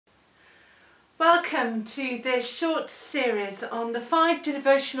Welcome to this short series on the 5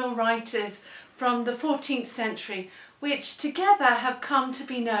 devotional writers from the 14th century, which together have come to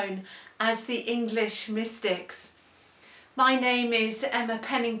be known as the English mystics. My name is Emma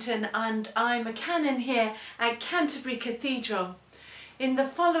Pennington and I'm a canon here at Canterbury Cathedral. In the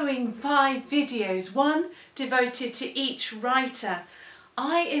following 5 videos, one devoted to each writer,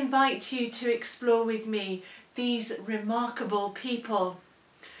 I invite you to explore with me these remarkable people,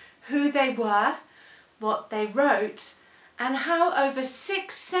 who they were, what they wrote, and how over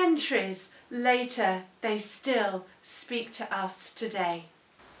 6 centuries later they still speak to us today.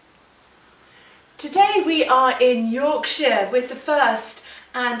 Today we are in Yorkshire with the first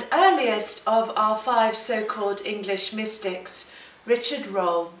and earliest of our 5 so-called English mystics, Richard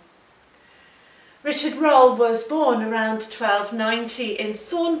Rolle. Richard Rolle was born around 1290 in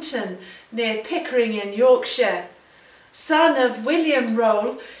Thornton, near Pickering in Yorkshire. Son of William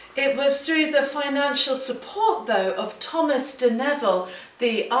Rolle, it was through the financial support, though, of Thomas de Neville,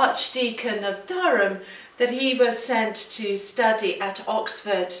 the Archdeacon of Durham, that he was sent to study at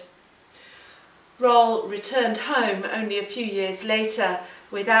Oxford. Rolle returned home only a few years later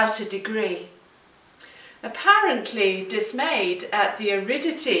without a degree, apparently dismayed at the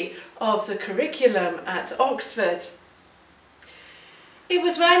aridity of the curriculum at Oxford. It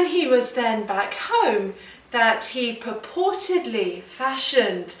was when he was then back home that he purportedly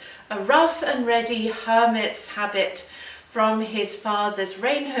fashioned a rough and ready hermit's habit from his father's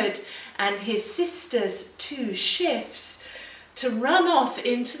reignhood and his sister's 2 shifts to run off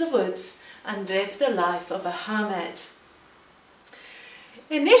into the woods and live the life of a hermit.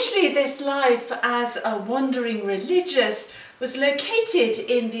 Initially, this life as a wandering religious was located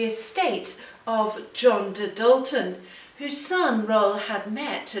in the estate of John de Dalton, whose son Rolle had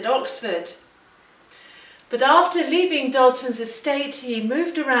met at Oxford. But after leaving Dalton's estate, he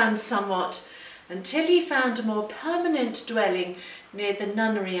moved around somewhat until he found a more permanent dwelling near the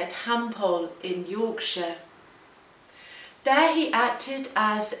nunnery at Hampole in Yorkshire. There he acted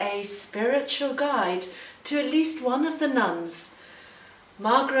as a spiritual guide to at least one of the nuns,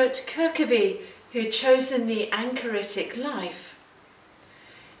 Margaret Kirkby, who'd chosen the anchoritic life.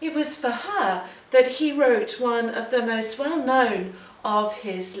 It was for her that he wrote one of the most well-known of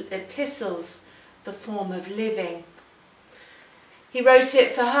his epistles, The Form of Living. He wrote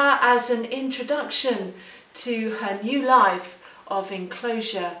it for her as an introduction to her new life of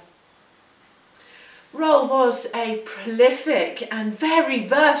enclosure. Rolle was a prolific and very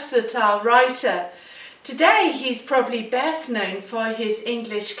versatile writer. Today he's probably best known for his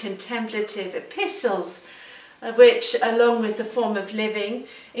English contemplative epistles, which, along with The Form of Living,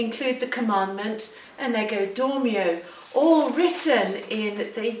 include The Commandment and Ego Dormio, all written in the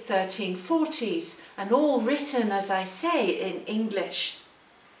 1340s and all written, as I say, in English.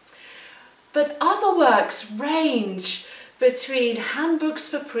 But other works range between handbooks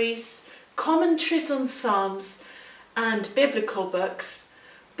for priests, commentaries on psalms and biblical books,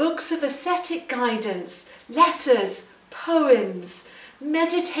 books of ascetic guidance, letters, poems,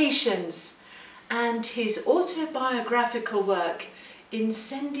 meditations, and his autobiographical work,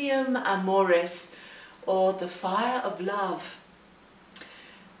 Incendium Amoris, or The Fire of Love.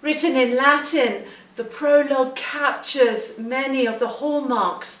 Written in Latin, the prologue captures many of the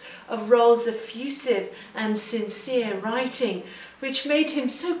hallmarks of Rolle's effusive and sincere writing, which made him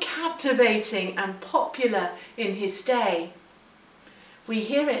so captivating and popular in his day. We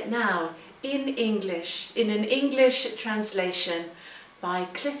hear it now in English, in an English translation by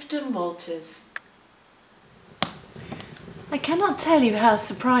Clifton Walters. I cannot tell you how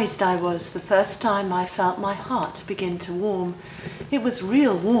surprised I was the first time I felt my heart begin to warm. It was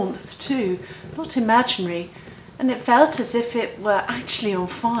real warmth too, not imaginary, and it felt as if it were actually on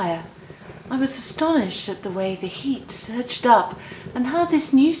fire. I was astonished at the way the heat surged up and how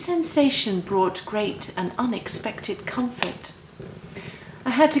this new sensation brought great and unexpected comfort. I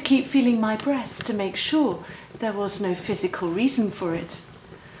had to keep feeling my breast to make sure there was no physical reason for it.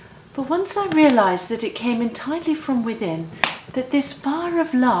 But once I realized that it came entirely from within, that this fire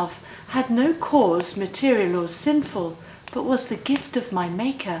of love had no cause, material or sinful, but was the gift of my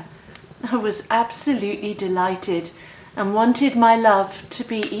Maker, I was absolutely delighted and wanted my love to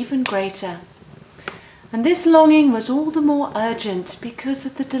be even greater. And this longing was all the more urgent because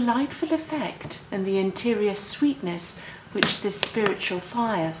of the delightful effect and the interior sweetness which this spiritual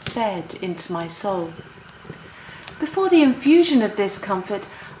fire fed into my soul. Before the infusion of this comfort,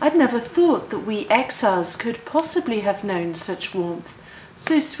 I'd never thought that we exiles could possibly have known such warmth.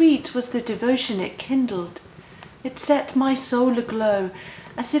 So sweet was the devotion it kindled. It set my soul aglow,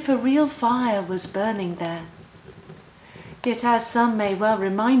 as if a real fire was burning there. Yet, as some may well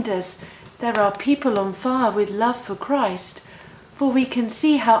remind us, there are people on fire with love for Christ, for we can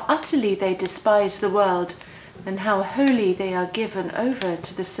see how utterly they despise the world and how wholly they are given over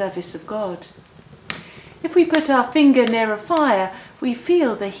to the service of God. If we put our finger near a fire, we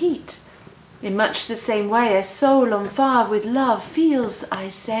feel the heat. In much the same way, a soul on fire with love feels, I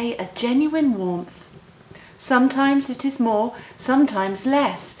say, a genuine warmth. Sometimes it is more, sometimes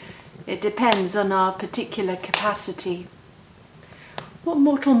less. It depends on our particular capacity. What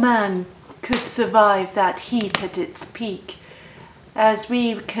mortal man could survive that heat at its peak, as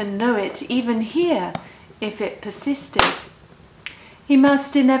we can know it even here, if it persisted? He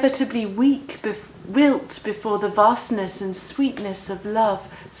must inevitably wilt before the vastness and sweetness of love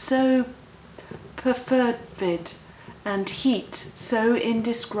so perfervid and heat so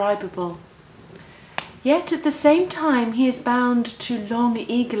indescribable. Yet at the same time he is bound to long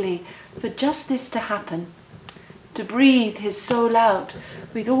eagerly for just this to happen, to breathe his soul out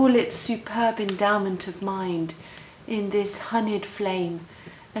with all its superb endowment of mind in this honeyed flame,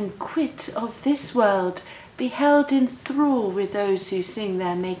 and quit of this world, be held in thrall with those who sing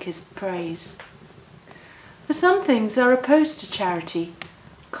their Maker's praise. For some things are opposed to charity,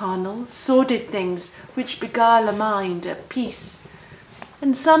 carnal, sordid things which beguile a mind at peace,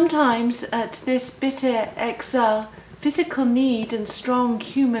 and sometimes at this bitter exile, physical need and strong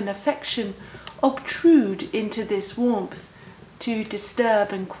human affection obtrude into this warmth to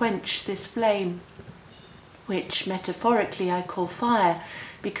disturb and quench this flame, which metaphorically I call fire,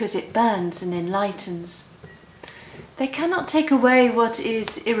 because it burns and enlightens. They cannot take away what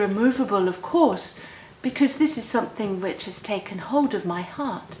is irremovable, of course, because this is something which has taken hold of my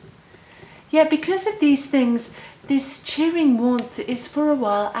heart. Yet because of these things, this cheering warmth is for a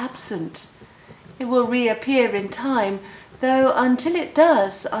while absent. It will reappear in time, though until it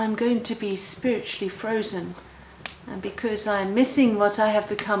does, I'm going to be spiritually frozen, and because I'm missing what I have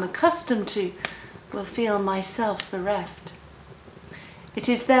become accustomed to, will feel myself bereft. It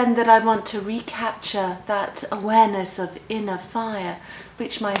is then that I want to recapture that awareness of inner fire,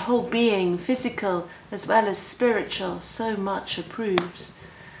 which my whole being, physical as well as spiritual, so much approves.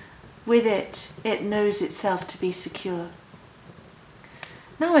 With it, it knows itself to be secure.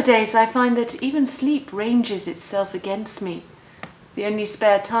 Nowadays I find that even sleep ranges itself against me. The only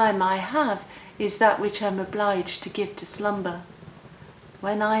spare time I have is that which I am obliged to give to slumber.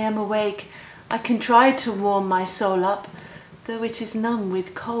 When I am awake, I can try to warm my soul up, though it is numb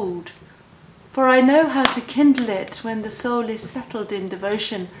with cold. For I know how to kindle it when the soul is settled in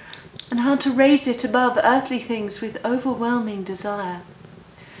devotion, and how to raise it above earthly things with overwhelming desire.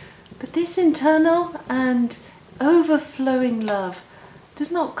 But this internal and overflowing love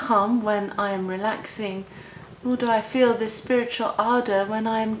does not come when I am relaxing, nor do I feel this spiritual ardour when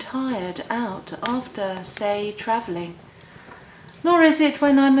I am tired out after, say, travelling. Nor is it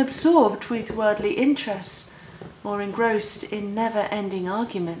when I am absorbed with worldly interests, or engrossed in never-ending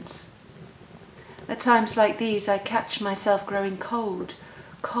arguments. At times like these I catch myself growing cold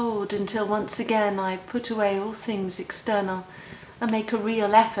until once again I put away all things external and make a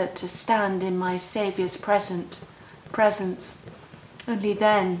real effort to stand in my Saviour's presence. Only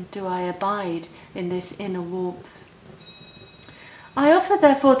then do I abide in this inner warmth. I offer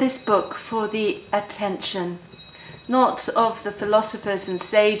therefore this book for the attention, not of the philosophers and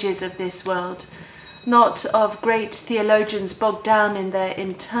sages of this world, not of great theologians bogged down in their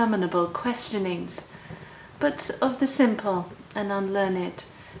interminable questionings, but of the simple and unlearned,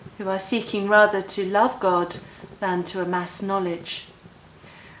 who are seeking rather to love God than to amass knowledge.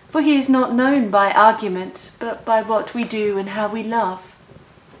 For he is not known by argument, but by what we do and how we love.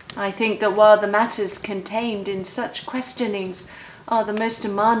 I think that while the matters contained in such questionings are the most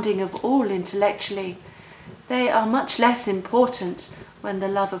demanding of all intellectually, they are much less important when the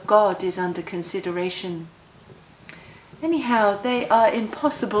love of God is under consideration. Anyhow, they are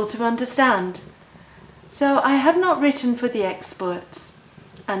impossible to understand. So I have not written for the experts,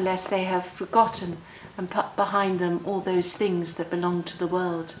 unless they have forgotten and put behind them all those things that belong to the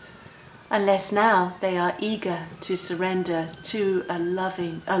world, unless now they are eager to surrender to a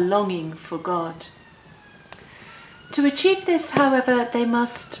longing for God. To achieve this, however, they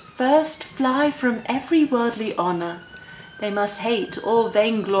must first fly from every worldly honour. They must hate all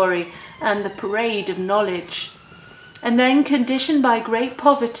vainglory and the parade of knowledge. And then, conditioned by great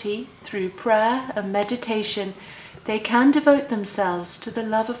poverty, through prayer and meditation, they can devote themselves to the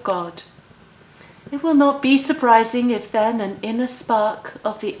love of God. It will not be surprising if then an inner spark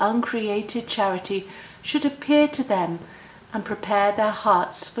of the uncreated charity should appear to them and prepare their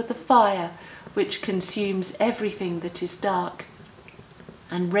hearts for the fire which consumes everything that is dark,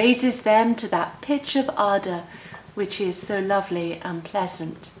 and raises them to that pitch of ardour which is so lovely and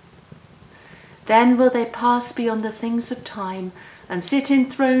pleasant. Then will they pass beyond the things of time and sit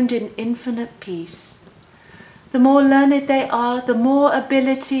enthroned in infinite peace. The more learned they are, the more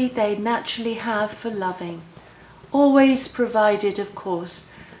ability they naturally have for loving, always provided, of course,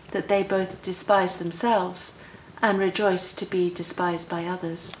 that they both despise themselves and rejoice to be despised by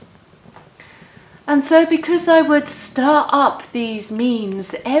others. And so, because I would stir up these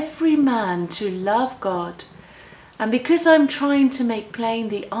means every man to love God, and because I'm trying to make plain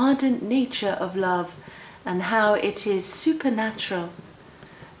the ardent nature of love and how it is supernatural,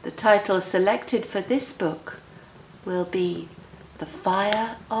 the title selected for this book will be The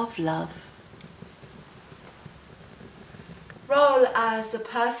Fire of Love. Rolle as a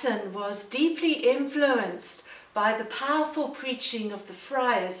person was deeply influenced by the powerful preaching of the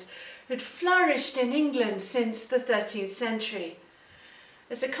friars who'd flourished in England since the 13th century.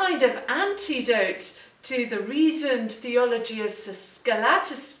 As a kind of antidote to the reasoned theology of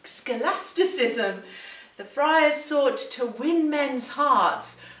scholasticism, the friars sought to win men's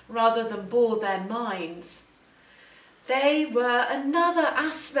hearts rather than bore their minds. They were another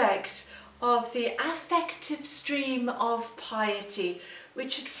aspect of the affective stream of piety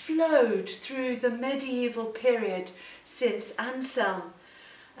which had flowed through the medieval period since Anselm,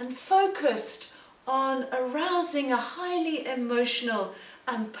 and focused on arousing a highly emotional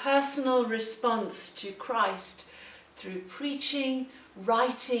and personal response to Christ through preaching,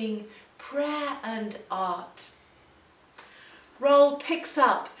 writing, prayer and art. Rolle picks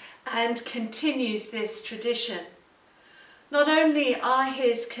up and continues this tradition. Not only are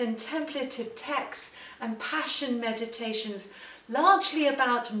his contemplative texts and passion meditations largely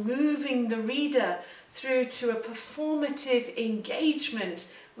about moving the reader through to a performative engagement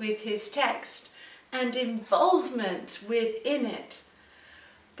with his text and involvement within it,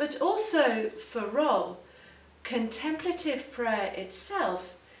 but also for Rolle, contemplative prayer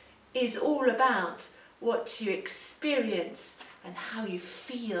itself is all about what you experience and how you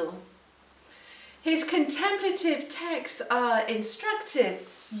feel. His contemplative texts are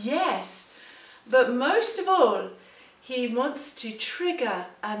instructive, yes, but most of all, he wants to trigger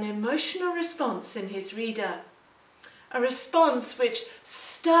an emotional response in his reader, a response which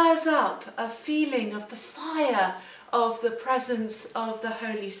stirs up a feeling of the fire of the presence of the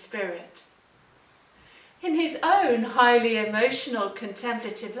Holy Spirit. In his own highly emotional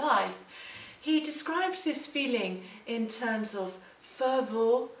contemplative life, he describes this feeling in terms of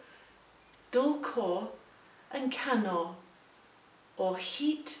fervor, dulcor and canor, or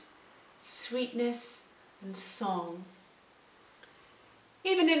heat, sweetness and song.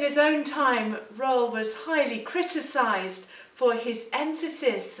 Even in his own time, Rolle was highly criticised for his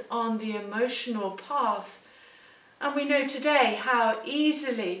emphasis on the emotional path, and we know today how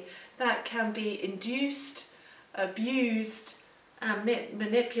easily that can be induced, abused and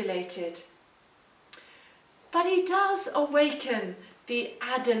manipulated. But he does awaken the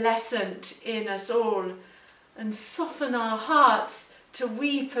adolescent in us all and soften our hearts to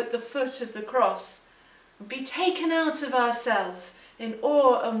weep at the foot of the cross and be taken out of ourselves in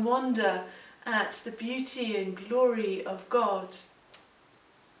awe and wonder at the beauty and glory of God.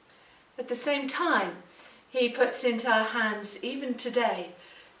 At the same time, he puts into our hands, even today,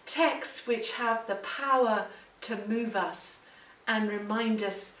 texts which have the power to move us and remind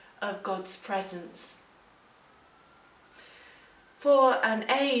us of God's presence. For an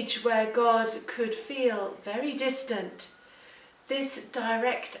age where God could feel very distant, this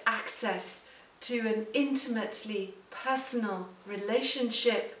direct access to an intimately personal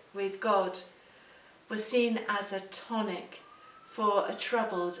relationship with God was seen as a tonic for a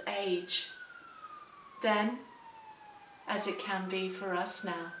troubled age, then as it can be for us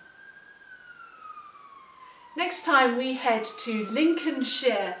now. Next time we head to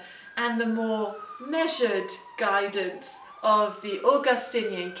Lincolnshire and the more measured guidance of the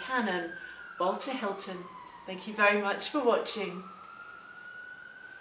Augustinian canon, Walter Hilton. Thank you very much for watching.